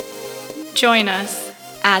Join us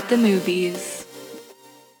at the movies.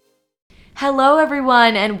 Hello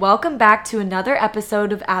everyone and welcome back to another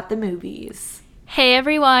episode of At the Movies. Hey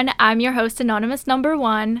everyone, I'm your host Anonymous number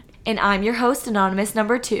 1. And I'm your host Anonymous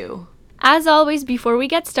number 2. As always, before we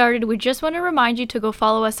get started, we just want to remind you to go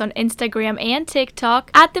follow us on Instagram and TikTok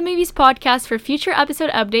at The Movies Podcast for future episode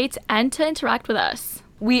updates and to interact with us.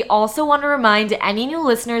 We also want to remind any new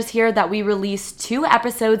listeners here that we release 2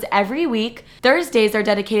 episodes every week. Thursdays are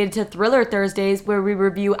dedicated to Thriller Thursdays, where we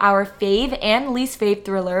review our fave and least fave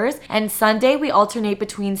thrillers. And Sunday, we alternate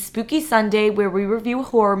between Spooky Sunday, where we review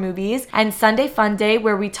horror movies, and Sunday Fun Day,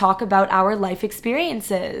 where we talk about our life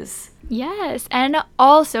experiences. Yes, and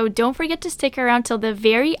also don't forget to stick around till the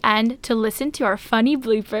very end to listen to our funny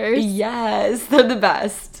bloopers. Yes, they're the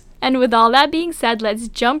best. And with all that being said, let's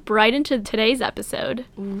jump right into today's episode.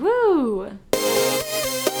 Woo!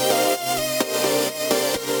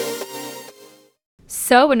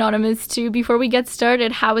 So, Anonymous 2, before we get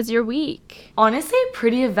started, how was your week? Honestly,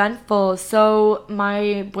 pretty eventful. So,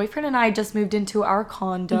 my boyfriend and I just moved into our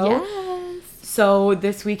condo. Yes. So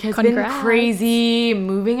this week has Congrats. been crazy,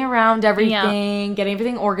 moving around everything, getting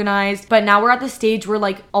everything organized. But now we're at the stage where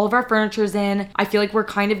like all of our furniture's in. I feel like we're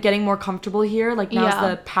kind of getting more comfortable here. Like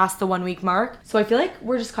now's past the 1 week mark. So I feel like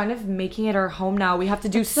we're just kind of making it our home now. We have to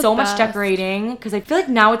do so much decorating because I feel like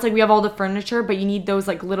now it's like we have all the furniture, but you need those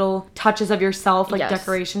like little touches of yourself, like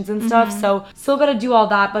decorations and stuff. So still gotta do all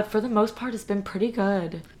that, but for the most part, it's been pretty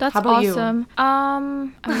good. That's How about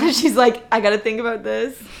awesome. you? She's like, I gotta think about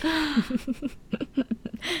this.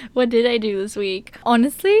 What did I do this week?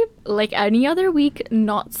 Honestly, like any other week,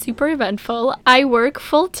 not super eventful. I work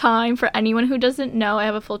full-time. For anyone who doesn't know, I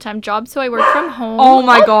have a full-time job, so I work from home. Oh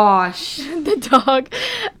my gosh. The dog.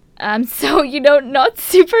 So, not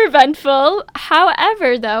super eventful.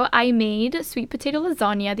 However, though, I made sweet potato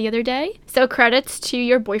lasagna the other day. So credits to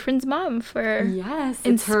your boyfriend's mom for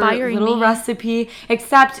inspiring her little me. Recipe.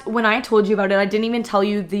 Except when I told you about it, I didn't even tell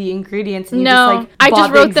you the ingredients. And I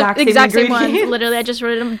just wrote the exact same ones. ingredients. Literally, I just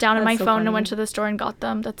wrote them down on my so phone funny. and went to the store and got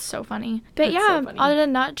them. That's so funny. But That's so funny. Other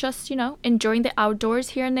than that, just, enjoying the outdoors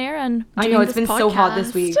here and there and I doing know, it's this been so hot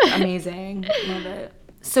this podcast. week. Amazing. Love it.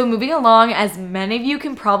 So moving along, as many of you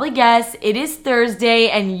can probably guess, it is Thursday,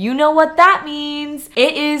 and you know what that means.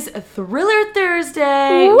 It is Thriller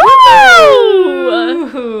Thursday.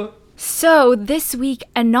 Woo! So this week,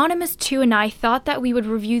 Anonymous 2 and I thought that we would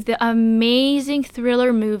review the amazing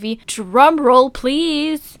thriller movie, drum roll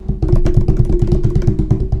please,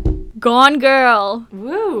 Gone Girl.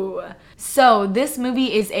 Woo! So this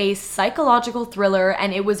movie is a psychological thriller,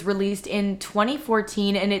 and it was released in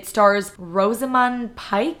 2014, and it stars Rosamund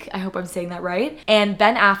Pike, I hope I'm saying that right, and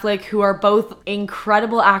Ben Affleck, who are both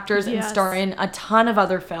incredible actors and star in a ton of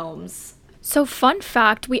other films. So fun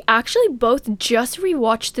fact, we actually both just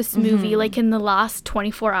rewatched this movie like in the last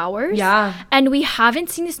 24 hours. Yeah. And we haven't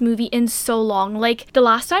seen this movie in so long. Like the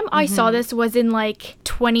last time I saw this was in like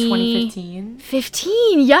 2015?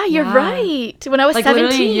 15. Yeah, you're right. When I was like 17.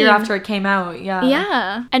 literally a year after it came out. Yeah.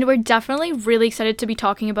 Yeah. And we're definitely really excited to be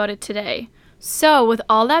talking about it today. So with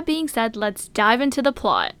all that being said, let's dive into the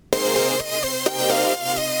plot.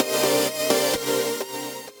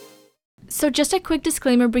 So just a quick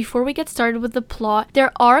disclaimer before we get started with the plot.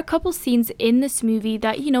 There are a couple scenes in this movie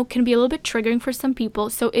that, can be a little bit triggering for some people.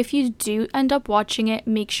 So if you do end up watching it,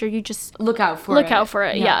 make sure you just look out for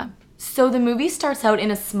it. Yeah. So the movie starts out in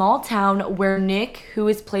a small town where Nick, who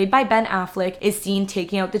is played by Ben Affleck, is seen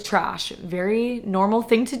taking out the trash. Very normal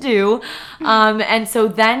thing to do. And so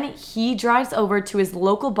then he drives over to his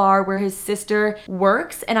local bar where his sister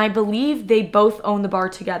works, and I believe they both own the bar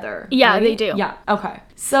together. Yeah, right? they do. Yeah, okay.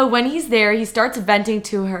 So when he's there, he starts venting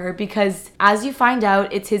to her because, as you find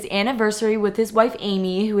out, it's his anniversary with his wife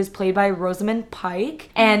Amy, who is played by Rosamund Pike,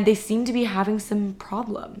 and they seem to be having some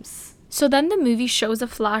problems. So then the movie shows a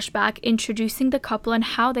flashback introducing the couple and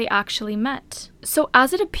how they actually met. So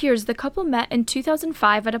as it appears, the couple met in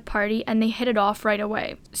 2005 at a party and they hit it off right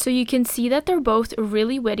away. So you can see that they're both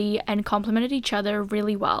really witty and complimented each other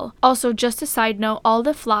really well. Also, just a side note, all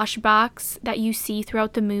the flashbacks that you see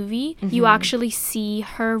throughout the movie, you actually see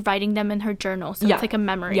her writing them in her journal. So it's like a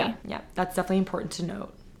memory. Yeah, that's definitely important to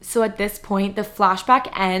note. So at this point, the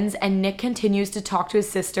flashback ends and Nick continues to talk to his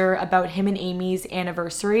sister about him and Amy's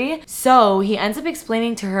anniversary. So he ends up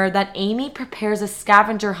explaining to her that Amy prepares a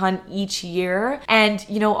scavenger hunt each year. And,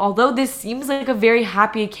 although this seems like a very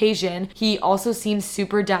happy occasion, he also seems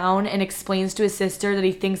super down and explains to his sister that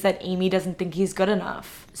he thinks that Amy doesn't think he's good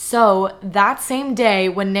enough. So that same day,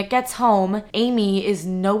 when Nick gets home, Amy is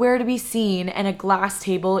nowhere to be seen and a glass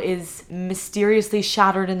table is mysteriously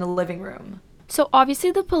shattered in the living room. So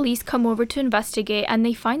obviously the police come over to investigate and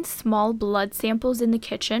they find small blood samples in the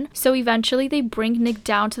kitchen. So eventually they bring Nick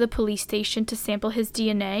down to the police station to sample his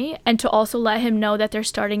DNA and to also let him know that they're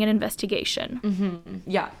starting an investigation.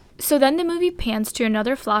 Yeah. So then the movie pans to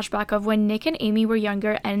another flashback of when Nick and Amy were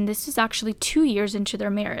younger, and this is actually 2 years into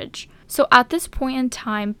their marriage. So at this point in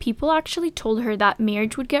time, people actually told her that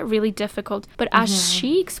marriage would get really difficult, but as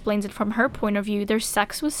she explains it from her point of view, their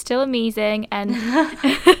sex was still amazing and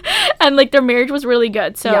and like their marriage was really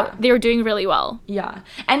good. So they were doing really well. Yeah.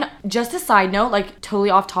 And just a side note, like totally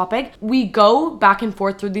off topic, we go back and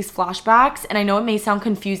forth through these flashbacks, and I know it may sound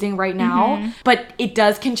confusing right now, but it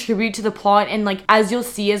does contribute to the plot. And like as you'll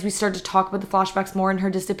see as we start to talk about the flashbacks more and her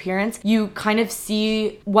disappearance, you kind of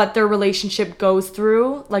see what their relationship goes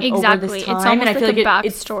through like over this time. It's almost and I feel like like a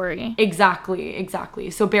backstory. Exactly.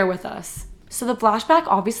 So bear with us. So the flashback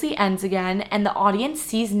obviously ends again, and the audience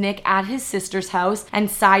sees Nick at his sister's house.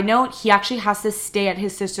 And side note, he actually has to stay at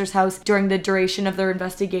his sister's house during the duration of their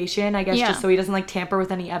investigation, I guess, just so he doesn't like tamper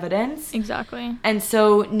with any evidence. Exactly. And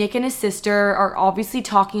so Nick and his sister are obviously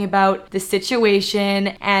talking about the situation,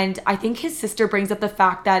 and I think his sister brings up the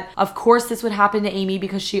fact that of course this would happen to Amy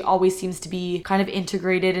because she always seems to be kind of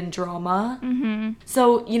integrated in drama.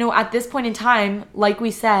 So, you know, at this point in time, like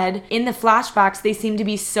we said, in the flashbacks, they seem to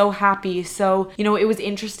be so happy. So, you know, it was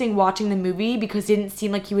interesting watching the movie because it didn't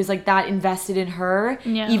seem like he was like that invested in her,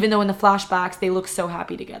 even though in the flashbacks they look so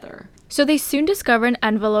happy together. So they soon discover an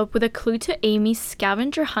envelope with a clue to Amy's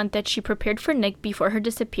scavenger hunt that she prepared for Nick before her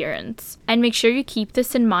disappearance. And make sure you keep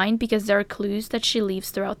this in mind because there are clues that she leaves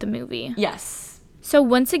throughout the movie. Yes. So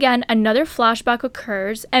once again, another flashback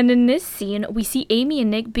occurs, and in this scene, we see Amy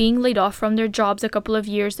and Nick being laid off from their jobs a couple of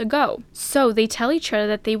years ago. So they tell each other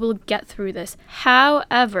that they will get through this.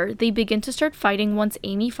 However, they begin to start fighting once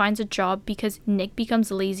Amy finds a job because Nick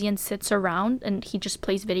becomes lazy and sits around and he just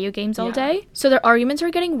plays video games all day. So their arguments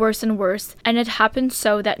are getting worse and worse, and it happens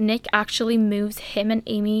so that Nick actually moves him and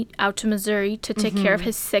Amy out to Missouri to take care of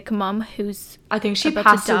his sick mom who's I think she about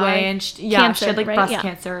passed to die. away and she had like breast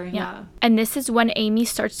cancer. Yeah. And this is when Amy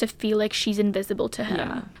starts to feel like she's invisible to him.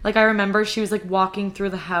 Yeah. Like I remember she was like walking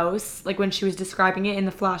through the house, like when she was describing it in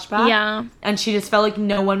the flashback. Yeah. And she just felt like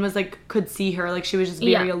no one was like could see her. Like she was just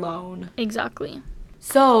very alone. Exactly.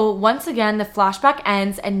 So once again, the flashback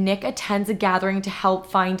ends and Nick attends a gathering to help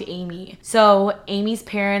find Amy. So Amy's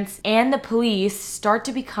parents and the police start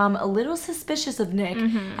to become a little suspicious of Nick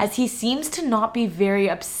as he seems to not be very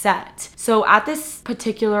upset. So at this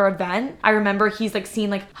particular event, I remember he's like seen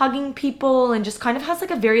like hugging people and just kind of has like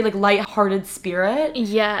a very like light-hearted spirit.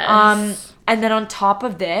 Yes. And then on top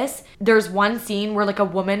of this, there's one scene where like a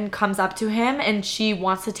woman comes up to him and she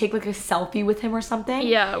wants to take like a selfie with him or something.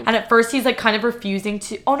 Yeah. And at first he's like kind of refusing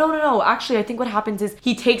to. Oh, no. Actually, I think what happens is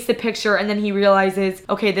he takes the picture and then he realizes,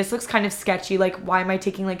 okay, this looks kind of sketchy. Like, why am I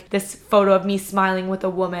taking like this photo of me smiling with a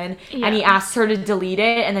woman? Yeah. And he asks her to delete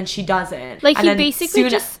it and then she doesn't. Like and he basically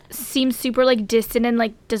just seems super like distant and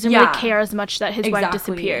like doesn't really care as much that his wife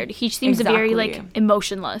disappeared. He seems very like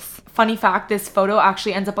emotionless. Funny fact, this photo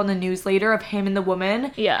actually ends up on the news later of him and the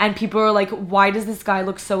woman. Yeah. And people are like, why does this guy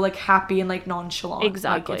look so like happy and like nonchalant?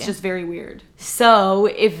 Exactly. Like, it's just very weird. So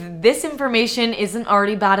if this information isn't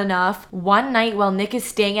already bad enough, one night while Nick is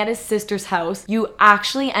staying at his sister's house, you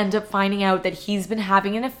actually end up finding out that he's been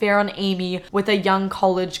having an affair on Amy with a young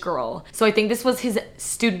college girl. So I think this was his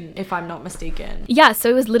student, if I'm not mistaken. Yeah, so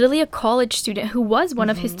it was literally a college student who was one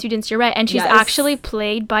of his students, you're right. And she's actually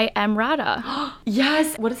played by M. Rada.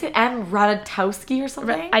 Yes. What is it? M. Radatowski or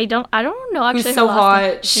something? I don't know actually. Who's so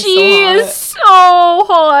hot. She is so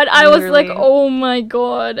hot. I was like, oh my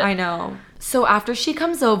god. I know. So after she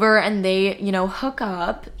comes over and they, you know, hook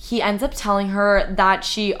up, he ends up telling her that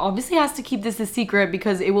she obviously has to keep this a secret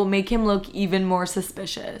because it will make him look even more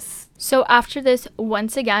suspicious. So after this,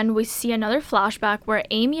 once again, we see another flashback where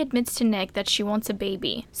Amy admits to Nick that she wants a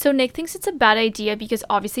baby. So Nick thinks it's a bad idea because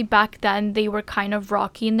obviously back then they were kind of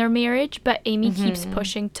rocky in their marriage, but Amy keeps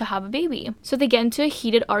pushing to have a baby. So they get into a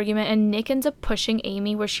heated argument and Nick ends up pushing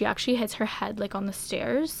Amy where she actually hits her head like on the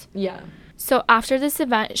stairs. Yeah. So after this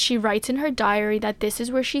event, she writes in her diary that this is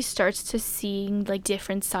where she starts to seeing like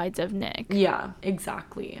different sides of Nick. Yeah,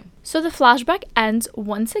 exactly. So the flashback ends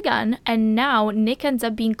once again, and now Nick ends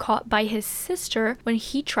up being caught by his sister when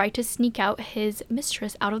he tried to sneak out his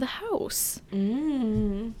mistress out of the house.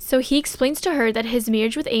 So he explains to her that his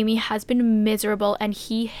marriage with Amy has been miserable and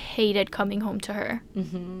he hated coming home to her.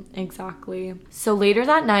 Exactly. So later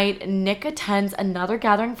that night, Nick attends another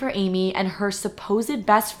gathering for Amy and her supposed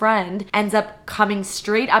best friend ends up coming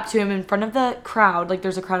straight up to him in front of the crowd. Like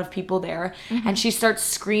there's a crowd of people there. And she starts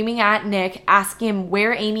screaming at Nick, asking him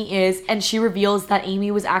where Amy is, and she reveals that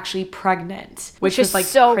Amy was actually pregnant, which is was like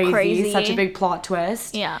so crazy, crazy. such a big plot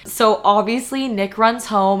twist. Yeah. So obviously Nick runs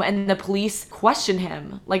home and the police question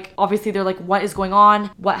him. Like, obviously they're like, what is going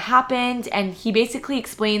on? What happened? And he basically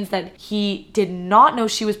explains that he did not know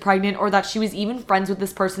she was pregnant or that she was even friends with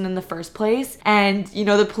this person in the first place. And, you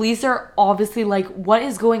know, the police are obviously like, what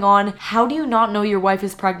is going on? How do you not know your wife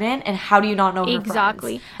is pregnant? And how do you not know her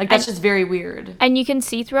Exactly. friends? Like, that's just very weird. And you can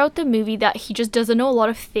see throughout the movie that he just doesn't know a lot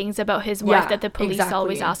of things about his wife that the police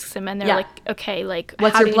always asks him. And they're like, okay, like,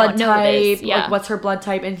 what's how her do you blood not know type? this? Yeah. Like, what's her blood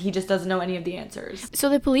type? And he just doesn't know any of the answers. So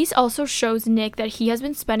the police also shows Nick that he has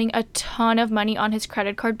been spending a ton of money on his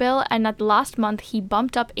credit card bill, and that last month he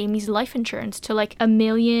bumped up Amy's life insurance to like $1.2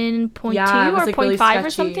 million or like 0.5 really or sketchy.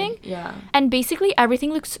 something. Yeah. And basically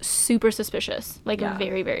everything looks super suspicious, like Yeah.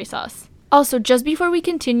 very, very sus. Also, just before we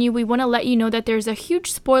continue, we want to let you know that there's a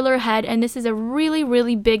huge spoiler ahead, and this is a really,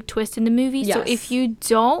 really big twist in the movie. Yes. So if you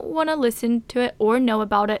don't want to listen to it or know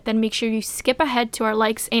about it, then make sure you skip ahead to our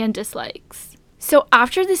likes and dislikes. So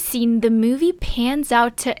after the scene, the movie pans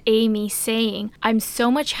out to Amy saying, "I'm so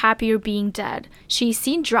much happier being dead." She's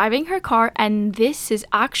seen driving her car, and this is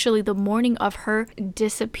actually the morning of her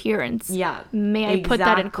disappearance. Yeah. May I put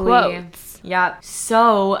that in quotes? Yeah.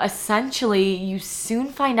 So essentially, you soon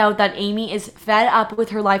find out that Amy is fed up with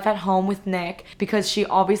her life at home with Nick because she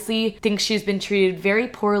obviously thinks she's been treated very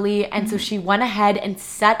poorly. And so she went ahead and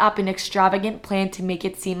set up an extravagant plan to make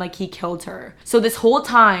it seem like he killed her. So this whole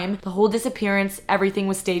time, the whole disappearance, everything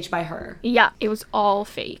was staged by her. Yeah, it was all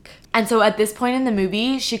fake. And so at this point in the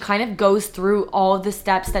movie, she kind of goes through all of the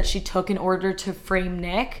steps that she took in order to frame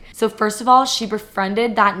Nick. So first of all, she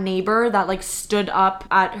befriended that neighbor that like stood up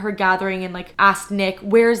at her gathering and like asked Nick,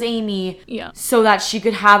 "Where's Amy?" Yeah. So that she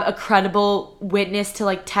could have a credible witness to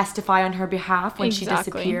like testify on her behalf when she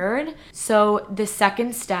Exactly. disappeared. So the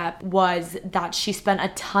second step was that she spent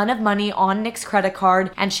a ton of money on Nick's credit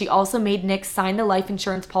card, and she also made Nick sign the life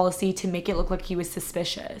insurance policy to make it look like he was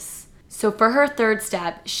suspicious. So for her third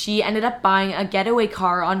step, she ended up buying a getaway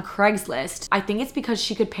car on Craigslist. I think it's because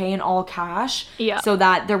she could pay in all cash. Yeah. So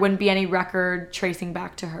that there wouldn't be any record tracing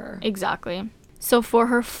back to her. Exactly. So for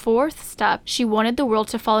her fourth step, she wanted the world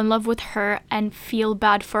to fall in love with her and feel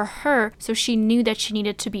bad for her, so she knew that she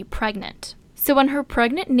needed to be pregnant. So when her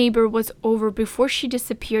pregnant neighbor was over before she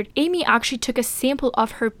disappeared, Amy actually took a sample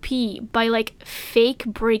of her pee by like fake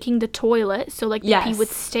breaking the toilet, so like the pee would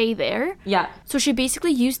stay there. Yeah. So she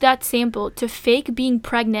basically used that sample to fake being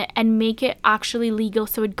pregnant and make it actually legal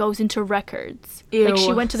so it goes into records. Ew, like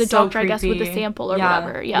she went to the so doctor, I guess, with the creepy. sample or Yeah,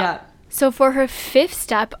 whatever. yeah. So for her fifth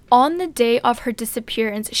step, on the day of her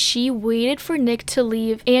disappearance, she waited for Nick to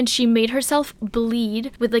leave and she made herself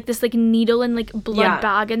bleed with like this like needle and like blood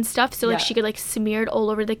bag and stuff, so like she could like smear it all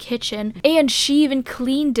over the kitchen. And she even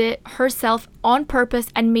cleaned it herself on purpose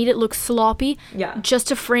and made it look sloppy just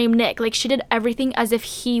to frame Nick. Like she did everything as if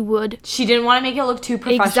he would. She didn't want to make it look too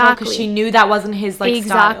professional because she knew that wasn't his like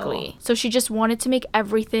style. So she just wanted to make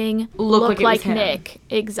everything look like him. Nick.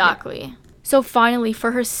 Exactly. So finally,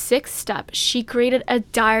 for her sixth step, she created a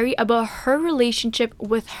diary about her relationship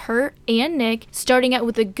with her and Nick, starting out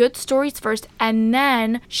with the good stories first, and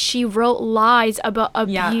then she wrote lies about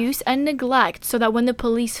abuse and neglect so that when the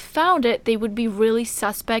police found it, they would be really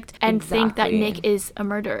suspect and think that Nick is a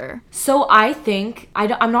murderer. So I think,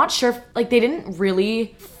 I'm not sure, if, like they didn't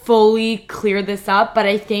really fully clear this up, but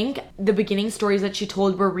I think the beginning stories that she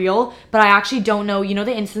told were real, but I actually don't know, you know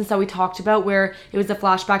the instance that we talked about where it was a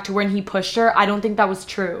flashback to when he pushed her? I don't think that was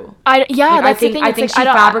true. That's the thing. I think she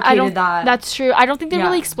fabricated that. That's true. I don't think they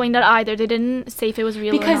really explained that either. They didn't say if it was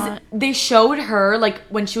real or not. Because they showed her like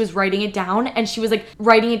when she was writing it down, and she was like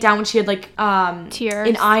writing it down when she had like tears,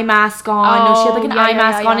 an eye mask on. No, she had like an eye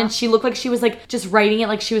mask on, and she looked like she was like just writing it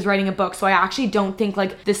like she was writing a book. So I actually don't think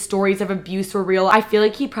like the stories of abuse were real. I feel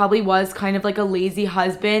like he probably was kind of like a lazy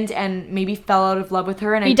husband and maybe fell out of love with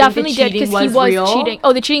her. And he I definitely think the did because he was real. cheating.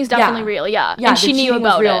 Oh, the cheating's definitely real. Yeah, and she knew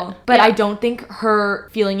about it. But I don't think her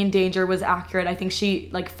feeling in danger was accurate. I think she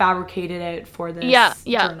like fabricated it for this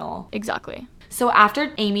journal. Exactly. So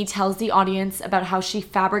after Amy tells the audience about how she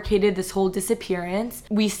fabricated this whole disappearance,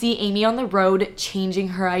 we see Amy on the road changing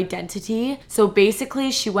her identity. So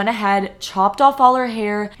basically she went ahead, chopped off all her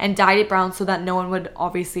hair and dyed it brown so that no one would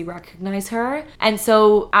obviously recognize her. And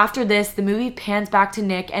so after this, the movie pans back to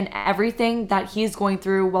Nick and everything that he's going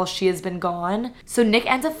through while she has been gone. So Nick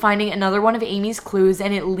ends up finding another one of Amy's clues,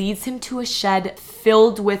 and it leads him to a shed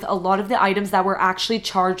filled with a lot of the items that were actually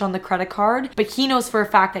charged on the credit card, but he knows for a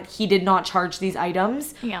fact that he did not charge these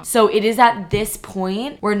items. So it is at this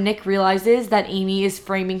point where Nick realizes that Amy is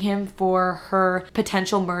framing him for her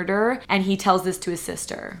potential murder, and he tells this to his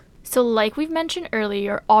sister. So like we've mentioned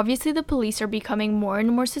earlier, obviously the police are becoming more and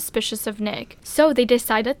more suspicious of Nick. So they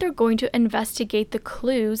decide that they're going to investigate the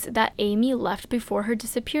clues that Amy left before her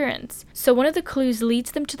disappearance. So one of the clues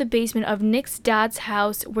leads them to the basement of Nick's dad's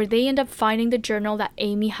house, where they end up finding the journal that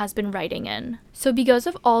Amy has been writing in. So because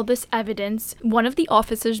of all this evidence, one of the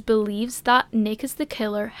officers believes that Nick is the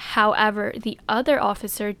killer. However, the other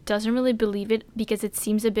officer doesn't really believe it because it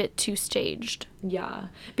seems a bit too staged. Yeah,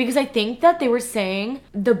 because I think that they were saying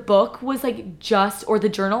the book was like or the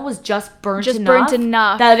journal was just burnt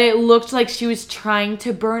enough that it looked like she was trying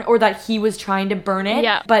to burn, or that he was trying to burn it.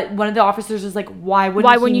 Yeah. But one of the officers was like, why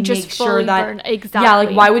wouldn't you just make sure that burn? Exactly. Yeah,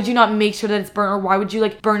 like why would you not make sure that it's burnt, or why would you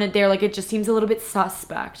like burn it there? Like it just seems a little bit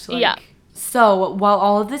suspect. Like, yeah. So while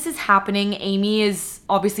all of this is happening, Amy is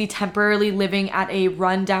obviously temporarily living at a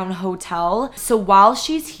rundown hotel. So while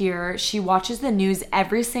she's here, she watches the news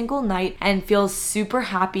every single night and feels super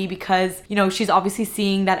happy because, you know, she's obviously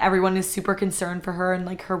seeing that everyone is super concerned for her and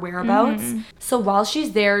like her whereabouts. So while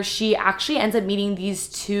she's there, she actually ends up meeting these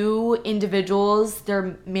two individuals.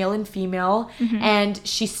 They're male and female. And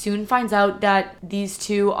she soon finds out that these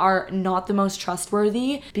two are not the most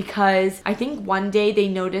trustworthy, because I think one day they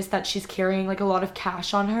notice that she's carrying like a lot of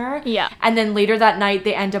cash on her. Yeah. And then later that night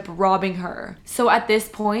they end up robbing her. So at this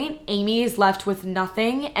point, Amy is left with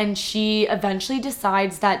nothing, and she eventually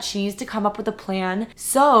decides that she needs to come up with a plan.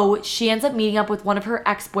 So she ends up meeting up with one of her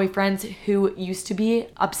ex-boyfriends who used to be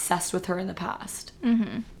obsessed with her in the past.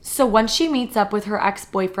 So once she meets up with her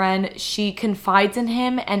ex-boyfriend, she confides in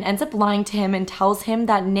him and ends up lying to him and tells him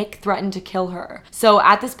that Nick threatened to kill her. So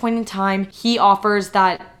at this point in time, he offers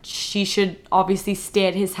that she should obviously stay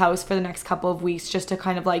at his house for the next couple of weeks just to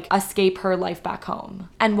kind of like escape her life back home.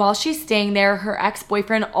 And while she's staying there, her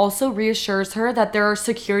ex-boyfriend also reassures her that there are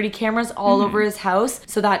security cameras all over his house,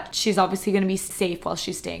 so that she's obviously going to be safe while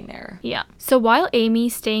she's staying there. Yeah. So while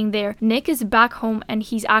Amy's staying there, Nick is back home, and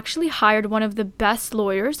he's actually hired one of the best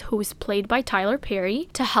lawyers, who is played by Tyler Perry,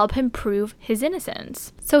 to help him prove his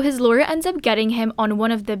innocence. So his lawyer ends up getting him on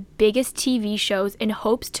one of the biggest TV shows in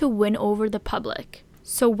hopes to win over the public.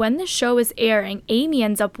 So when the show is airing, Amy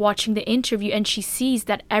ends up watching the interview and she sees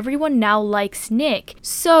that everyone now likes Nick.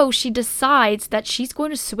 So she decides that she's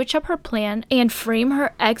going to switch up her plan and frame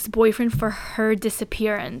her ex-boyfriend for her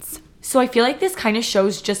disappearance. So I feel like this kind of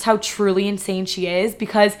shows just how truly insane she is,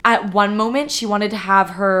 because at one moment she wanted to have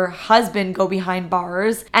her husband go behind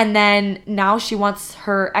bars, and then now she wants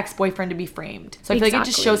her ex-boyfriend to be framed. So I feel like it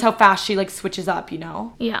just shows how fast she like switches up, you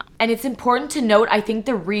know? Yeah. And it's important to note, I think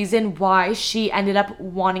the reason why she ended up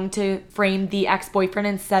wanting to frame the ex-boyfriend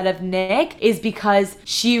instead of Nick is because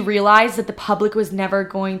she realized that the public was never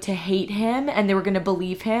going to hate him and they were going to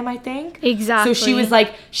believe him, I think. Exactly. So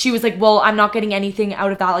she was like, well, I'm not getting anything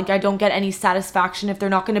out of that. Like, I don't get any satisfaction if they're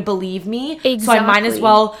not going to believe me. Exactly. So I might as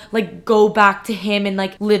well like go back to him and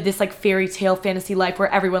like live this like fairy tale fantasy life where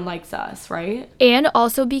everyone likes us, right? And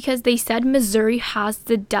also because they said Missouri has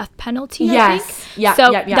the death penalty, I yes. think. Yeah.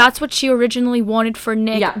 So yeah. that's what she originally wanted for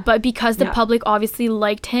Nick. Yeah. But because the public obviously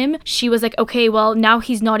liked him, she was like, okay, well, now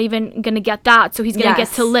he's not even going to get that. So he's going to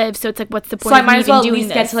get to live. So it's like, what's the point of me even doing this? So I might as well at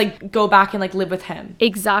least get to like go back and like live with him.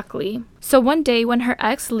 Exactly. So one day when her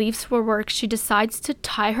ex leaves for work, she decides to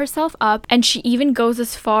tie herself up, and she even goes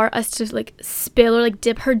as far as to like spill or like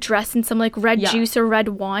dip her dress in some like red juice or red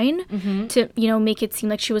wine to, you know, make it seem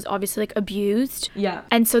like she was obviously like abused. Yeah.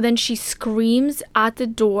 And so then she screams at the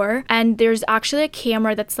door, and there's actually a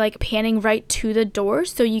camera that's like panning right to the door,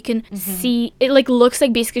 so you can see it. Like looks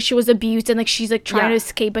like basically she was abused and like she's like trying to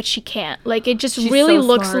escape, but she can't. Like it just really so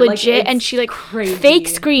looks smart. Legit, like, and she like fake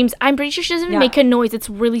screams. I'm pretty sure she doesn't even make a noise. It's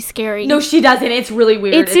really scary. No, she doesn't. It's really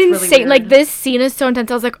weird. It's insane. Really weird. Like this scene is so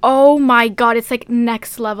intense. I was like, oh my god, it's like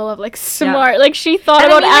next level of like smart. Like she thought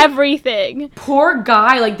about everything. Poor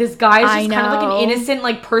guy. Like this guy is just kind of like an innocent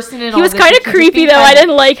like person. And he was kind of creepy though. I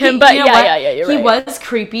didn't like him, but yeah, you're right. He was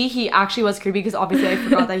creepy. He actually was creepy because obviously I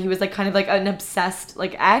forgot that he was like kind of like an obsessed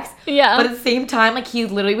like ex. Yeah. But at the same time, like he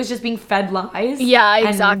literally was just being fed lies. Yeah,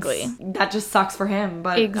 exactly. That just sucks for him.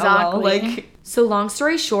 But exactly. Oh well, like. So long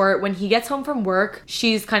story short, when he gets home from work,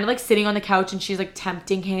 she's kind of like sitting on the couch and she's like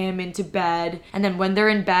tempting him into bed. And then when they're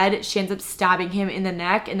in bed, she ends up stabbing him in the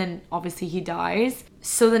neck, and then obviously he dies.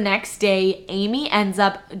 So the next day, Amy ends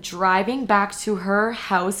up driving back to her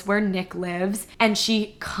house where Nick lives, and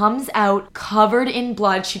she comes out covered in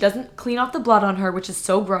blood. She doesn't clean off the blood on her, which is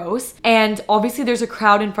so gross. And obviously there's a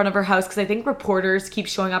crowd in front of her house because I think reporters keep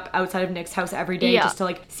showing up outside of Nick's house every day just to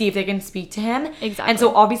like see if they can speak to him. Exactly. And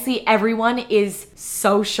so obviously everyone is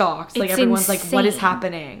so shocked. Like everyone's insane. Like, what is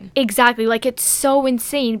happening? Exactly. Like it's so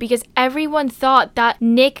insane because everyone thought that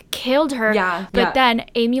Nick killed her. Yeah. But then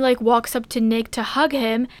Amy like walks up to Nick to hug hug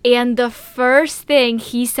him, and the first thing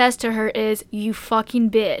he says to her is, "You fucking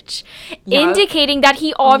bitch," indicating that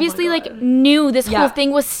he obviously knew this whole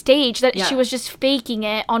thing was staged, that she was just faking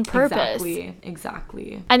it on purpose.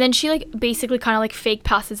 Exactly. And then she basically kind of fake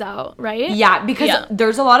passes out, right? Yeah, because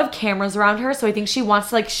there's a lot of cameras around her, so I think she wants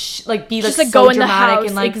to be just so go in dramatic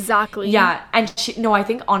the house. and exactly. Yeah, and I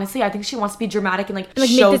think honestly, I think she wants to be dramatic and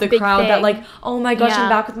show the crowd that oh my gosh, I'm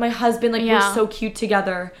back with my husband, we're so cute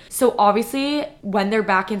together. So obviously, when they're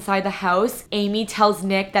back inside the house, Amy tells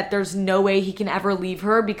Nick that there's no way he can ever leave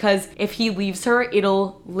her, because if he leaves her,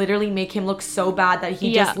 it'll literally make him look so bad that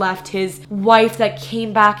he just left his wife that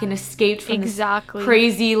came back and escaped from this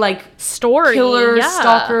crazy story, killer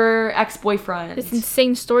stalker ex-boyfriend. This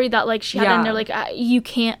insane story that she had in there, you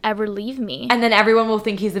can't ever leave me. And then everyone will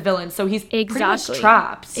think he's a villain, so he's pretty much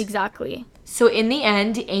trapped. Exactly. So in the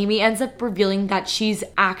end, Amy ends up revealing that she's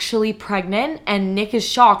actually pregnant, and Nick is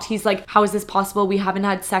shocked. He's like, how is this possible? We haven't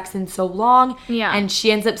had sex in so long. Yeah. And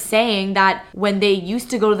she ends up saying that when they used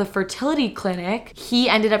to go to the fertility clinic, he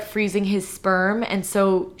ended up freezing his sperm, and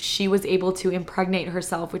so she was able to impregnate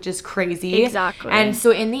herself, which is crazy. Exactly. And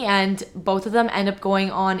so in the end, both of them end up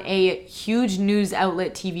going on a huge news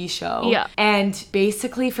outlet TV show. Yeah. And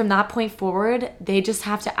basically from that point forward, they just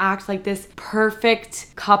have to act like this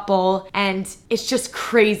perfect couple, and it's just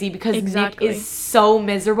crazy because Nick is so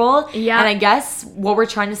miserable. Yeah. And I guess what we're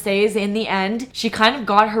trying to say is, in the end, she kind of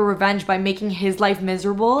got her revenge by making his life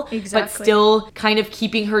miserable, but still kind of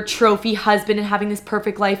keeping her trophy husband and having this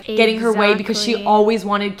perfect life, getting her way, because she always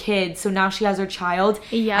wanted kids. So now she has her child,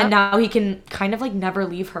 and now he can kind of never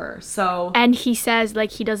leave her. So, and he says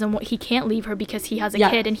he can't leave her because he has a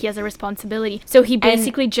kid and he has a responsibility. So he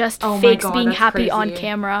basically just fakes being happy on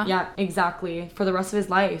camera. Yeah, exactly. For the rest of his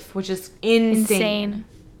life, which is insane.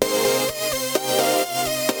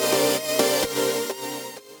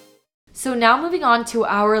 So now moving on to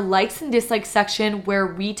our likes and dislikes section, where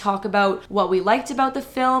we talk about what we liked about the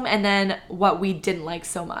film and then what we didn't like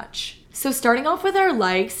so much. So starting off with our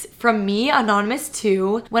likes, from me, Anonymous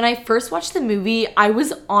 2, when I first watched the movie, I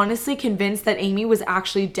was honestly convinced that Amy was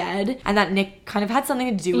actually dead and that Nick kind of had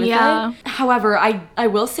something to do with it. However, I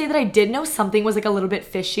will say that I did know something was a little bit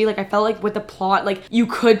fishy. I felt with the plot, you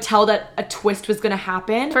could tell that a twist was gonna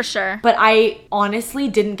happen. For sure. But I honestly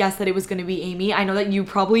didn't guess that it was gonna be Amy. I know that you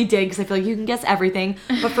probably did, because I feel like you can guess everything.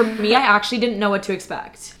 But for me, I actually didn't know what to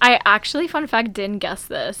expect. I actually, fun fact, didn't guess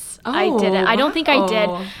this. I didn't. I don't think I did.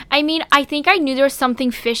 I mean, I think I knew there was something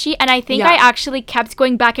fishy, and I think I actually kept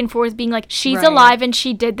going back and forth being she's alive and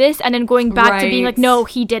she did this, and then going back to being no,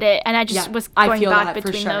 he did it, and I just was going back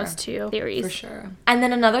between those two theories. For sure. And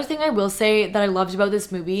then another thing I will say that I loved about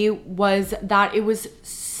this movie was that it was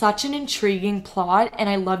such an intriguing plot, and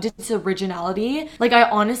I loved its originality. I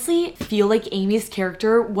honestly feel like Amy's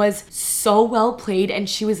character was so well played, and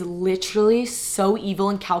she was literally so evil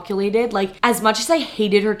and calculated. As much as I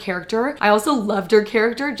hated her character, I also loved her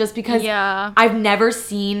character, just because I've never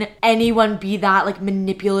seen anyone be that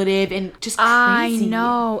manipulative and just crazy. I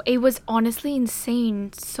know. It was honestly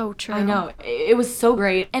insane. So true. I know. It was so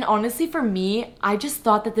great. And honestly, for me, I just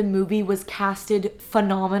thought that the movie was casted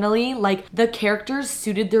phenomenally. The characters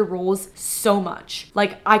suited their roles so much.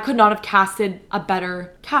 I could not have casted a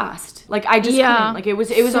better cast. I just couldn't. It was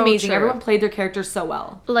so amazing. True. Everyone played their characters so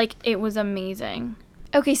well. It was amazing.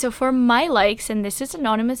 Okay, so for my likes, and this is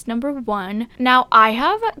Anonymous number 1. Now, I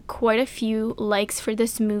have quite a few likes for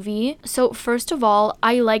this movie. So first of all,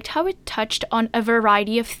 I liked how it touched on a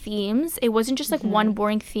variety of themes. It wasn't just one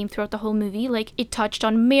boring theme throughout the whole movie. It touched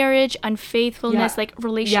on marriage, unfaithfulness,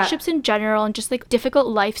 relationships in general, and just difficult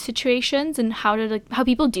life situations and how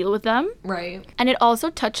people deal with them. Right. And it also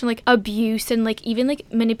touched on abuse and even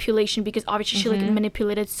manipulation, because obviously she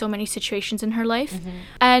manipulated so many situations in her life.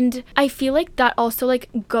 And I feel that also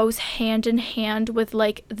goes hand in hand with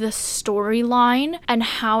the storyline and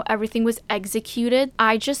how everything was executed.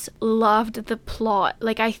 I just loved the plot.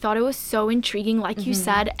 I thought it was so intriguing, you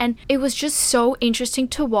said, and it was just so interesting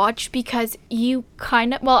to watch, because you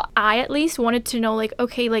I at least wanted to know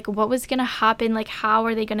okay, what was gonna happen, how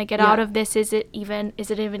are they gonna get out of this, is it even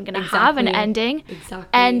gonna have an ending? Exactly.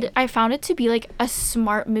 And I found it to be a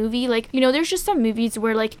smart movie. There's just some movies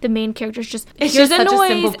where the main characters just hears a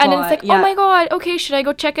noise and then it's oh my god, okay, should should I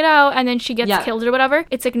go check it out? And then she gets Yeah. killed or whatever.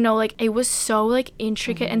 It's like, no, like, it was so, like,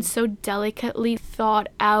 intricate and so delicately thought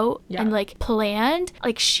out and, like, planned.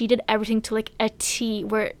 Like, she did everything to, like, a T,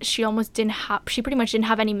 where she almost didn't have, she pretty much didn't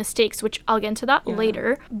have any mistakes, which I'll get into that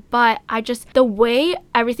later. But I just, the way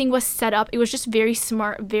everything was set up, it was just very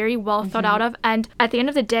smart, very well thought out of. And at the end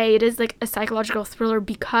of the day, it is, like, a psychological thriller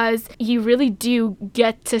because you really do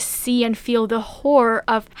get to see and feel the horror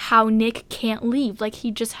of how Nick can't leave. Like,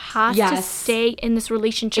 he just has to stay in this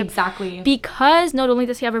relationship. Exactly. Because not only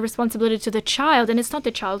does he have a responsibility to the child, and it's not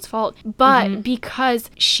the child's fault, but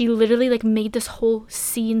because she literally, like, made this whole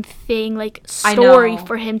scene thing, like, story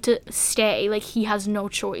for him to stay. Like, he has no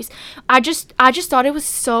choice. I just thought it was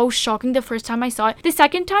so shocking the first time I saw it. The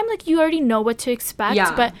second time, like, you already know what to expect.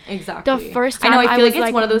 Yeah, but exactly. the first time, I feel was like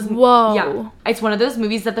it's one of those. Whoa. Yeah, it's one of those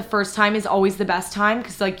movies that the first time is always the best time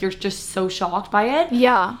because, like, you're just so shocked by it.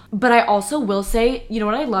 Yeah. But I also will say, you know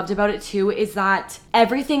what I loved about it too is that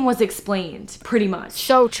everything was explained pretty much.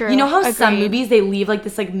 So true. You know how some Agreed. movies they leave like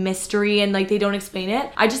this like mystery and like they don't explain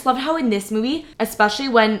it? I just loved how in this movie, especially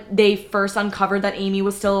when they first uncovered that Amy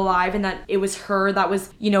was still alive and that it was her that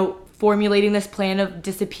was, you know, formulating this plan of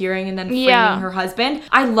disappearing and then framing her husband.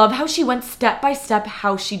 I love how she went step by step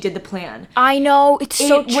how she did the plan. I know, it's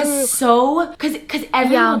so true. It was so because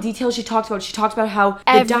every little detail she talked about. She talked about how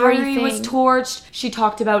the diary was torched. She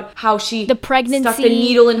talked about how she the pregnancy, stuck the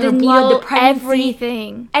needle in her blood, the pregnancy,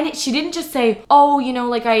 everything. And she didn't just say, "Oh, you know,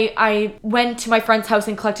 like I went to my friend's house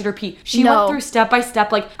and collected her pee." She went through step by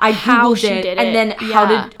step, like I googled it, and then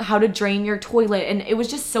how to drain your toilet, and it was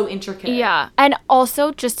just so intricate. Yeah, and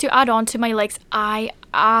also just to add on to my likes, I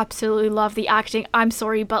absolutely love the acting. I'm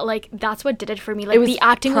sorry, but like that's what did it for me. Like the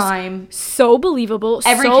acting was so believable,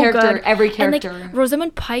 every so character, good. every character. And like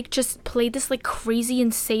Rosamund Pike just played this like crazy,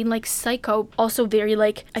 insane, like psycho. Also very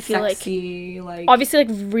like I feel sexy, like obviously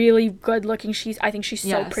like really good looking. I think she's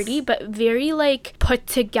so pretty, but very like put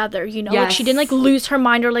together. You know, like she didn't like lose her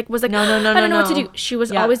mind or like was like I don't know what to do. She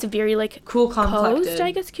was always very like cool, calm, collected.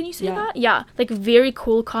 I guess can you say that? Yeah, like very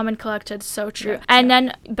cool, calm, and collected. So true. And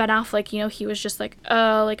then Ben Affleck, you know, he was just like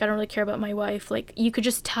like I don't really care about my wife. Like you could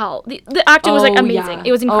just tell the acting was like amazing. Yeah.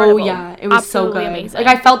 It was incredible. Oh yeah, it was absolutely so good. Amazing.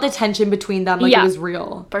 Like I felt the tension between them. Like it was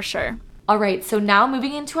real for sure. All right, so now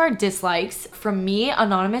moving into our dislikes. From me,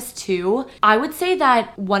 Anonymous 2, I would say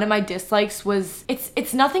that one of my dislikes was,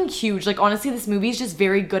 it's nothing huge. Like, honestly, this movie is just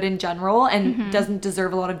very good in general and doesn't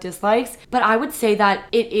deserve a lot of dislikes. But I would say that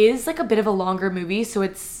it is, like, a bit of a longer movie. So I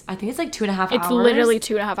think it's, like, 2.5 hours. It's literally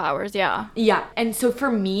 2.5 hours, yeah. Yeah, and so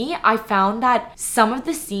for me, I found that some of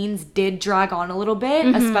the scenes did drag on a little bit,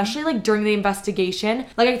 especially, like, during the investigation.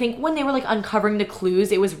 Like, I think when they were, like, uncovering the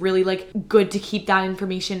clues, it was really, like, good to keep that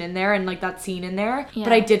information in there and, like, that scene in there. Yeah.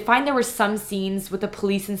 But I did find there were some scenes with the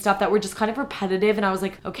police and stuff that were just kind of repetitive, and I was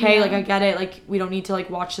like, okay, like I get it, like we don't need to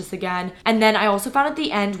like watch this again. And then I also found at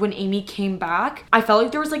the end when Amy came back, I felt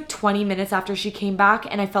like there was like 20 minutes after she came back,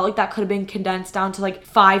 and I felt like that could have been condensed down to like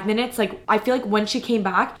 5 minutes. Like I feel like when she came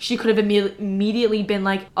back, she could have immediately been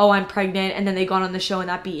like, oh, I'm pregnant, and then they got on the show and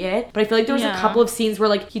that be it. But I feel like there was a couple of scenes where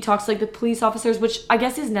like he talks to like the police officers, which I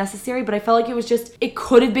guess is necessary, but I felt like it was just, it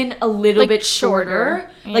could have been a little bit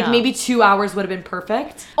shorter. Like maybe 2 hours would have been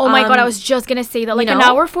perfect. Oh my god, I was just gonna say that. Like an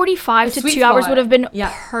hour 45 to 2 hours would have been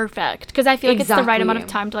perfect. Because I feel like it's the right amount of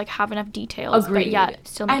time to like have enough details. Agreed. But yeah,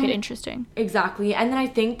 still make it interesting. Exactly. And then I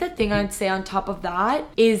think the thing I'd say on top of that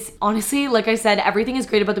is honestly, like I said, everything is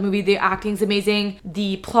great about the movie. The acting's amazing,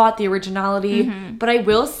 the plot, the originality. But I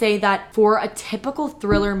will say that for a typical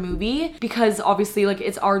thriller movie, because obviously like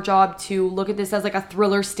it's our job to look at this as like a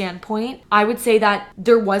thriller standpoint, I would say that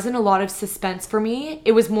there wasn't a lot of suspense for me.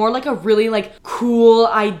 It was more like a really like cool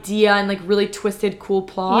idea and like really twisted cool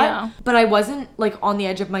plot, but I wasn't like on the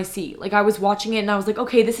edge of my seat. Like I was watching it and I was like,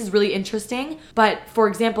 okay, this is really interesting. But for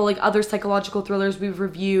example, like other psychological thrillers we've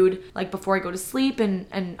reviewed, like Before I Go to Sleep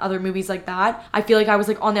and other movies like that, I feel like I was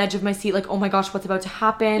like on the edge of my seat, like, oh my gosh, what's about to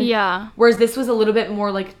happen? Whereas this was a little bit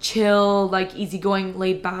more like chill, like easygoing,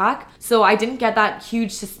 laid back. So I didn't get that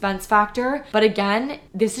huge suspense factor. But again,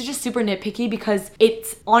 this is just super nitpicky because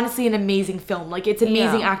it's honestly an amazing film. Like it's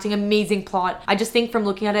amazing acting, amazing plot. I just think from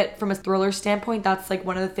looking at it from a thriller standpoint, that's like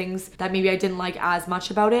one of the things that maybe I didn't like as much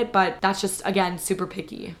about it, but that's just, again, super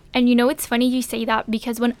picky. And you know, it's funny you say that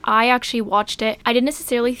because when I actually watched it, I didn't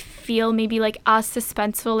necessarily feel maybe like as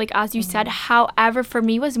suspenseful, like as you said. However, for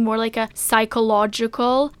me, it was more like a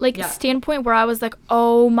psychological like standpoint where I was like,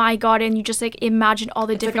 oh my god, and you just like imagine all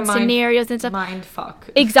the different scenarios and stuff. Mind fuck.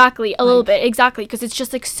 Exactly, a little bit, exactly, because it's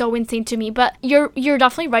just like so insane to me. But you're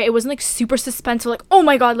definitely right. It wasn't like super suspenseful, like oh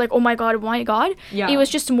my god, like, oh my god, oh my god. Yeah. It was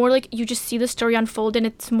just more like you just see the story unfold, and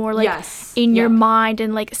it's more like Yes. in your Yeah. mind,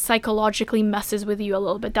 and like psychologically messes with you a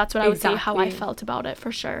little bit. That's what I would say how I Exactly. felt about it,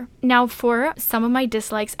 for sure. Now, for some of my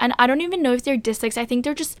dislikes, and I don't even know if they're dislikes, I think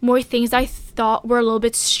they're just more things I thought were a little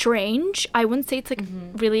bit strange. I wouldn't say it's like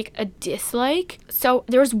really a dislike. So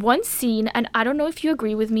there was one scene, and I don't know if you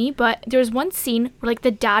agree with me, but there was one scene where like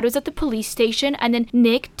the dad was at the police station, and then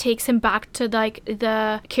Nick takes him back to like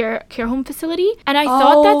the care home facility, and I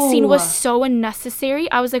thought that scene was so unnecessary.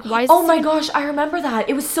 I was like, why is Oh this my scene- gosh, I remember that.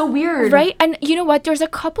 It was so weird. Right? And you know what? There's a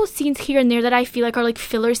couple scenes here and there that I feel like are like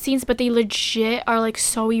filler scenes, but they legit are like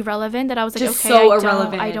so irrelevant that I was like, Just okay, so I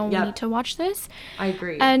irrelevant. don't Yep. need to watch this. I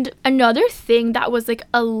agree. And another thing that was like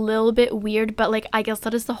a little bit weird, but like I guess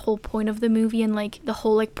that is the whole point of the movie and like the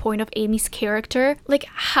whole like point of Amy's character. Like,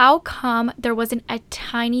 how come there wasn't a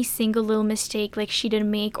tiny single little mistake like she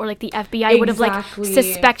didn't make, or like the FBI would have like Exactly.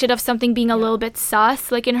 suspected of something being a little bit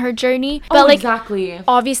sus like in her journey? But oh, like exactly.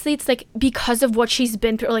 obviously it's like because of what she's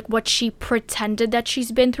been through, or like what she pretended that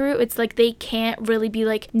she's been through, it's like they can't really be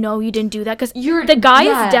like, no, you didn't do that, because the guy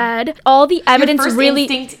is dead. All the evidence Your first really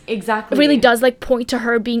instinct, exactly. really does like point to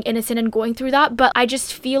her being innocent and going through that. But I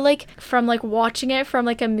just feel like from like watching it from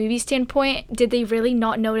like a movie standpoint, did they really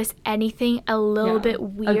not notice anything a little bit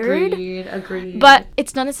weird? Agreed. But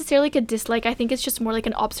it's not necessarily like a dislike. I think it's just more like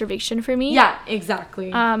an observation for me. yeah,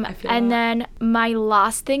 exactly. I feel And that. then my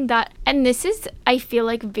last thing that, and this is, I feel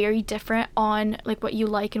like very different on like what you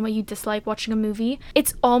like and what you dislike watching a movie.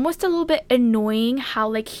 It's almost a little bit annoying how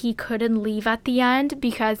like he couldn't leave at the end,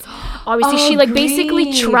 because obviously she like basically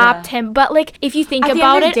Agreed. trapped him. But like if you think At the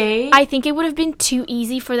about end it, of the day- I think it would have been too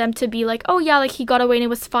easy for them to be like, oh yeah, like he got away and it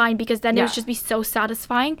was fine, because then it would Yeah. just be so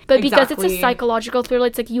satisfying. But because it's a Exactly. psychological thriller,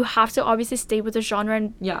 it's like you have to obviously stay with the genre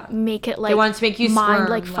and Yeah. make it like They want to make you mind squirm,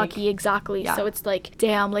 like like- fucky. Exactly. Yeah. So it's like,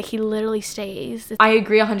 damn, like he literally stays. I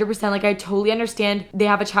agree 100%. Like, I totally understand they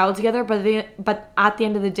have a child together, but at the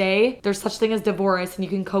end of the day, there's such thing as divorce, and you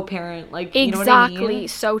can co-parent. Like, you know what I Exactly. mean?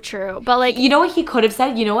 So true. But like, You know what he could have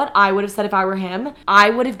said? You know what I would have said if I were him? I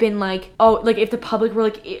would have been like, oh, like if the public were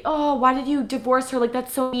like, oh, why did you divorce her? Like,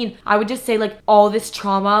 that's so mean. I would just say like all this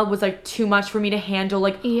trauma was like too much for me to handle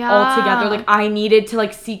like all together. Like, I needed to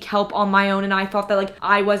like seek help on my own, and I thought that like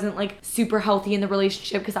I wasn't like super healthy in the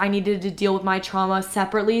relationship because I needed to deal with my trauma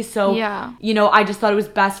separately. So, Yeah. you know, I just thought it was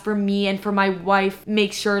best for me and for my wife,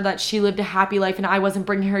 make sure that she lived a happy life and I wasn't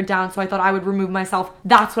bringing her down. So I thought I would remove myself.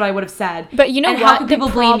 That's what I would have said. but you know And what? how could people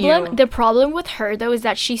blame you? The problem with her though is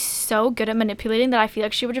that she's so good at manipulating that I feel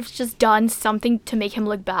like she would have just done something to make him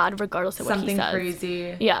look bad, regardless of what he Something says.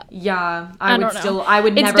 crazy. Yeah. Yeah, I I would don't know. still, I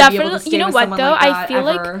would It's never definitely, be able to stay you know with what someone though? like that I feel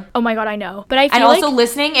ever. like, oh my god, I know. But I feel And also like,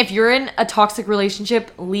 listening, if you're in a toxic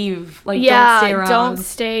relationship, leave. Like, yeah, don't stay around. don't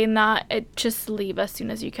stay in that. Just leave as soon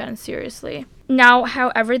as you can. Seriously. Now,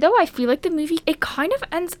 however, though, I feel like the movie, it kind of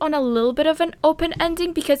ends on a little bit of an open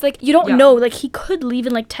ending, because like you don't Yeah. know, like he could leave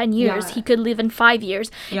in like 10 years, Yeah. he could leave in 5 years.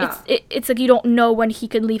 Yeah. It's like you don't know when he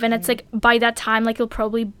could leave, and it's like by that time like he'll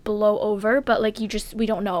probably blow over, but like we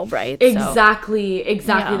don't know, right? So- Exactly.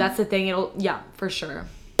 Yeah. That's the thing. Yeah, for sure.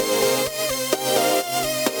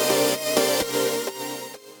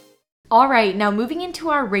 All right, now moving into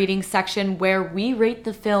our rating section where we rate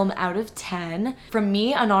the film out of 10. From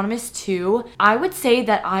me, Anonymous 2, I would say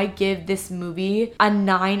that I give this movie a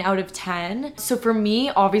 9 out of 10. So for me,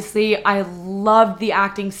 obviously, I loved the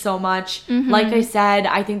acting so much. Like I said,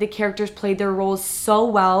 I think the characters played their roles so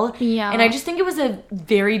well. Yeah. And I just think it was a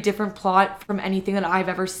very different plot from anything that I've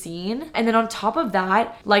ever seen. And then on top of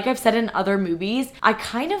that, like I've said in other movies, I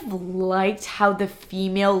kind of liked how the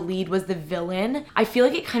female lead was the villain. I feel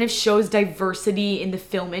like it kind of shows diversity in the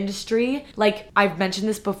film industry. Like, I've mentioned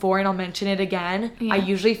this before and I'll mention it again. Yeah. I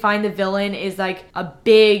usually find the villain is like a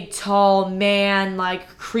big, tall man,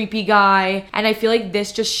 like creepy guy. And I feel like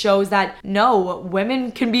this just shows that no,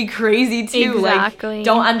 women can be crazy too. Exactly. Like,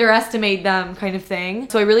 don't underestimate them, kind of thing.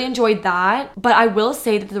 So I really enjoyed that. But I will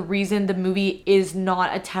say that the reason the movie is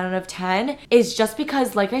not a 10 out of 10 is just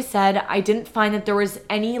because, like I said, I didn't find that there was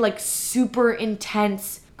any like super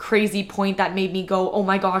intense crazy point that made me go, oh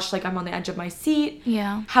my gosh, like I'm on the edge of my seat.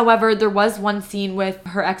 Yeah. However, there was one scene with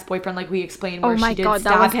her ex-boyfriend, like we explained, where Oh my she did god, that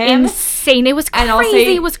stab was him. insane. It was crazy. And I'll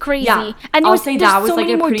say- it was crazy. yeah, And I'll there's say that was so like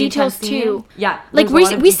many a more pretty details intense scene. too. Yeah, Like there's a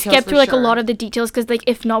lot of we details skipped for through like a sure. lot of the details, because like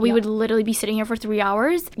if not we Yeah. would literally be sitting here for 3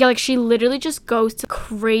 hours. Yeah, like she literally just goes to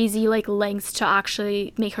crazy like lengths to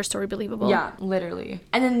actually make her story believable. Yeah, literally.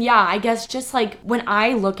 And then, yeah, I guess just like when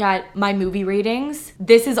I look at my movie ratings,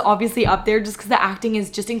 this is obviously up there just because the acting is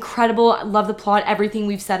just incredible. I love the plot, everything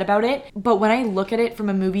we've said about it. But when I look at it from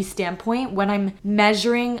a movie standpoint, when I'm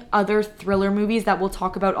measuring other thriller movies that we'll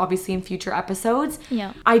talk about obviously in future episodes,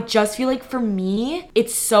 I just feel like for me,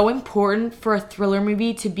 it's so important for a thriller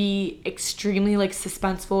movie to be extremely like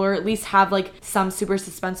suspenseful, or at least have like some super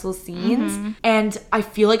suspenseful scenes. And I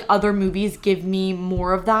feel like other movies give me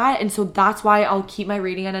more of that. And so that's why I'll keep my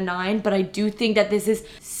rating at a 9. But I do think that this is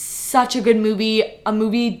such a good movie, a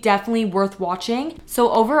movie definitely worth watching. So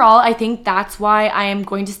overall, I think that's why I am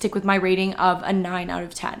going to stick with my rating of a 9 out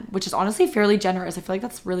of 10, which is honestly fairly generous. I feel like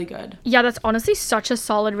that's really good. Yeah, that's honestly such a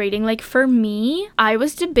solid rating. Like for me, I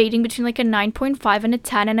was debating between like a 9.5 and a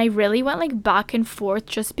 10, and I really went like back and forth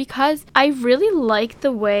just because I really like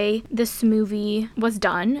the way this movie was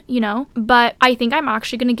done, you know? But I think I'm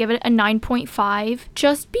actually going to give it a 9.5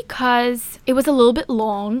 just because it was a little bit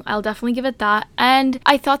long. I'll definitely give it that. And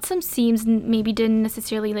I thought some scenes maybe didn't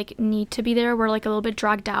necessarily like need to be there, were like a little bit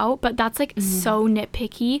dragged out, but that's like so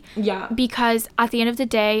nitpicky. Yeah, because at the end of the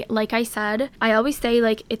day, like I said, I always say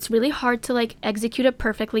like it's really hard to like execute it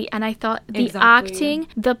perfectly, and I thought the acting,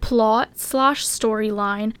 the plot /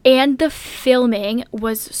 storyline, and the filming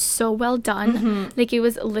was so well done. Like it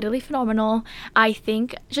was literally phenomenal. I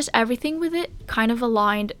think just everything with it kind of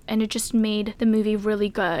aligned, and it just made the movie really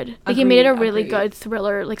good. Like it made it a really good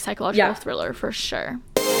thriller, like psychological thriller for sure.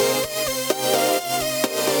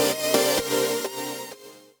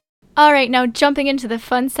 All right, now jumping into the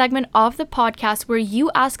fun segment of the podcast where you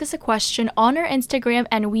ask us a question on our Instagram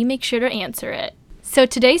and we make sure to answer it. So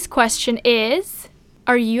today's question is,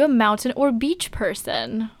 are you a mountain or beach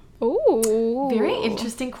person? Ooh. Very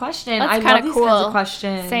interesting question. That's I love these cool. kinds of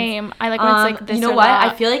questions. Same. I like when it's like this. You know or what?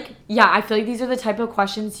 that. I feel like these are the type of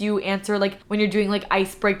questions you answer like when you're doing like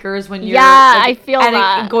icebreakers, when you're I feel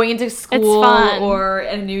that. Going into school or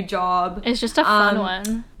at a new job. It's just a fun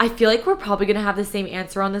one. I feel like we're probably gonna have the same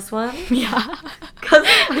answer on this one. Yeah. Because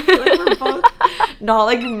I feel like we're both not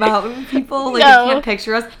like mountain people. Like I can't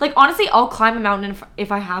picture us. Like honestly, I'll climb a mountain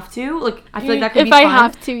if I have to. Like I feel like that could be fun. If I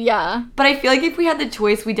have to, yeah. But I feel like if we had the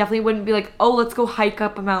choice, we definitely wouldn't be like, oh, let's go hike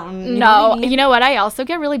up a mountain. You know what I mean? You know what? I also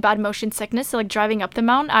get really bad motion sickness. So like driving up the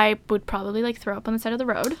mountain, I would probably like throw up on the side of the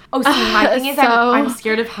road. Oh, see, my thing is I'm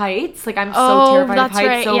scared of heights. Like I'm so terrified of heights.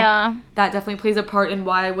 Right, so yeah. that definitely plays a part in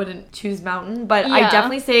why I wouldn't choose mountain. But I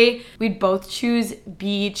definitely say we'd both choose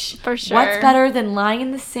beach. For sure. What's better than lying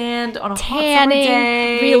in the sand on a hot summer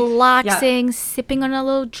day? Relaxing, sipping on a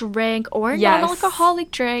little drink or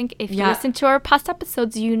non-alcoholic drink. If you listen to our past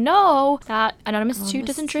episodes, you know that Anonymous 2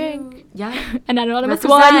 doesn't drink. Yeah. And Anonymous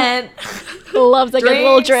 1 loves like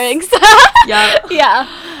little drinks. Yeah.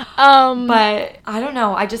 But I don't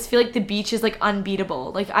know. I just feel like the beach is like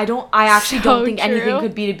unbeatable. Like I actually don't think anything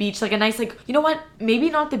could beat a beach. Like a nice like, you know what? Maybe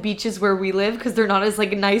not the beaches where we live because they're not as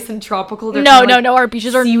like nice and tropical. They're no. Our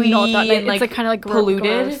beaches are not that nice. And, like, it's like kind of like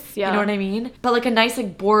polluted. Gross. Yeah. You know what I mean? But like a nice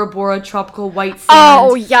like Bora Bora tropical white sand.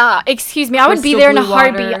 Oh yeah. Excuse me. I would be there in a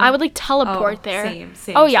heartbeat. I would like teleport there.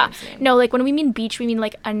 Same. No, like when we mean beach, we mean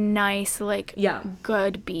like a nice like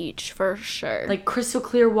good beach for sure. Like crystal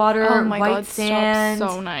clear water, white sand,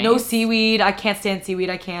 so nice. no seaweed. I can't stand seaweed.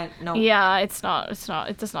 I can't. No. Yeah, it's not.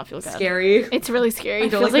 It does not feel good. Scary. It's really scary.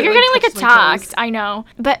 It feels like like it, you're like, getting like attacked. I know.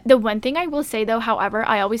 But the one thing I will say though, however,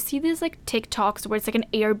 I always see these like TikToks where it's like an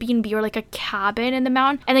Airbnb or like a cabin in the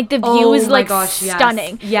mountain, and like the view is like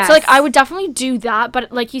stunning. Yes. So like I would definitely do that,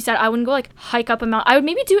 but like you said, I wouldn't go like hike up a mountain. I would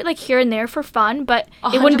maybe do it like here and there for fun, but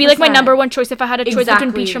 100%. It wouldn't be like my number one choice. If I had a choice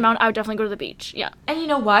between beach or mountain, I would definitely go to the beach. Yeah. And you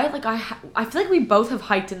know what? Like I feel like we both have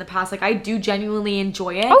hiked in the past. Like I do genuinely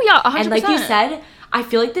enjoy it. Oh yeah, 100%. And like you said, I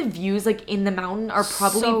feel like the views like in the mountain are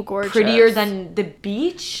probably so prettier than the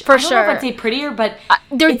beach. For I don't know if I'd say prettier, but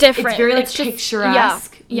they're different. It's very like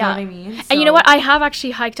picturesque. Yeah. You know what I mean? So. And you know what? I have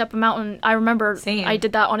actually hiked up a mountain. I remember I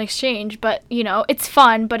did that on exchange, but you know, it's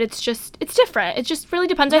fun, but it's different. It just really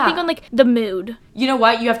depends, I think, on like the mood. You know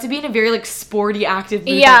what? You have to be in a very like sporty, active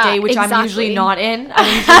mood that day, which I'm usually not in.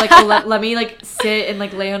 I'm usually like, oh, let me like sit and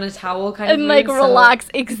like lay on a towel kind of and mood, like relax.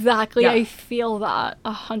 Exactly. Yeah. I feel that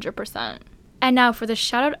 100%. And now for the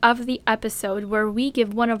shout out of the episode where we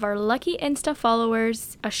give one of our lucky Insta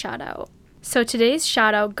followers a shout out. So today's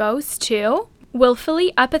shout out goes to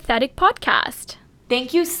Willfully Apathetic Podcast.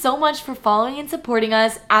 Thank you so much for following and supporting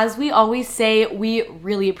us. As we always say, we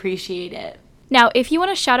really appreciate it. Now, if you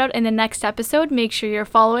want a shout out in the next episode, make sure you're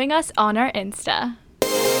following us on our Insta.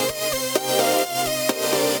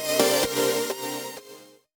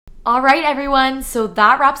 All right, everyone. So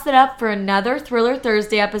that wraps it up for another Thriller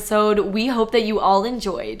Thursday episode. We hope that you all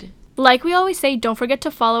enjoyed. Like we always say, don't forget to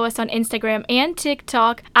follow us on Instagram and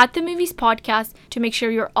TikTok at The Movies Podcast to make sure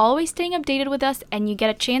you're always staying updated with us and you get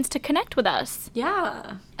a chance to connect with us.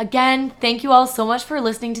 Yeah. Again, thank you all so much for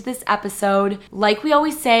listening to this episode. Like we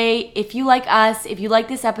always say, if you like us, if you like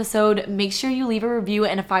this episode, make sure you leave a review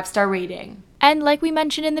and a 5-star rating. And like we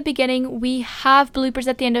mentioned in the beginning, we have bloopers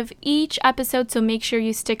at the end of each episode, so make sure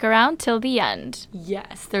you stick around till the end.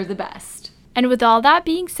 Yes, they're the best. And with all that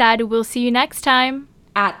being said, we'll see you next time.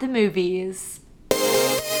 At the movies.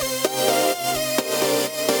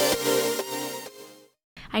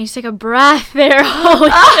 I need to take a breath there.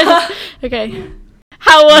 Holy shit. Okay.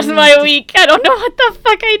 How was my week? I don't know what the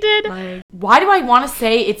fuck I did. Like, why do I want to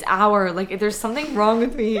say it's our? Like, there's something wrong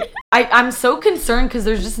with me. I'm so concerned because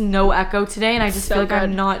there's just no echo today, and I just So feel like good.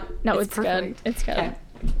 I'm not. No, it's good. perfect. It's good. Okay.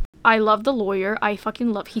 I love the lawyer. I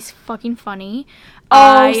fucking love. He's fucking funny.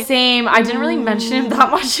 Oh, same. I didn't really mention him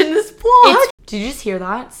that much in this vlog. Did you just hear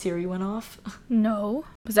that? Siri went off. No.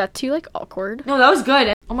 Was that too like awkward? No, that was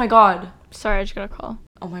good. Oh my god. Sorry, I just got a call.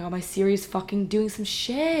 Oh my god, my Siri is fucking doing some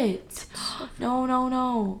shit.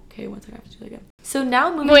 No. Okay, one second, I have to do it again. So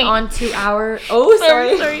now moving on to our... Oh,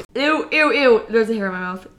 sorry. Ew. There's a hair in my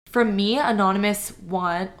mouth. From me, Anonymous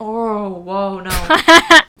 1. Oh, whoa,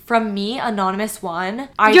 no. From me, Anonymous 1.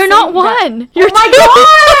 You're not one. You're oh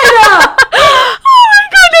my god!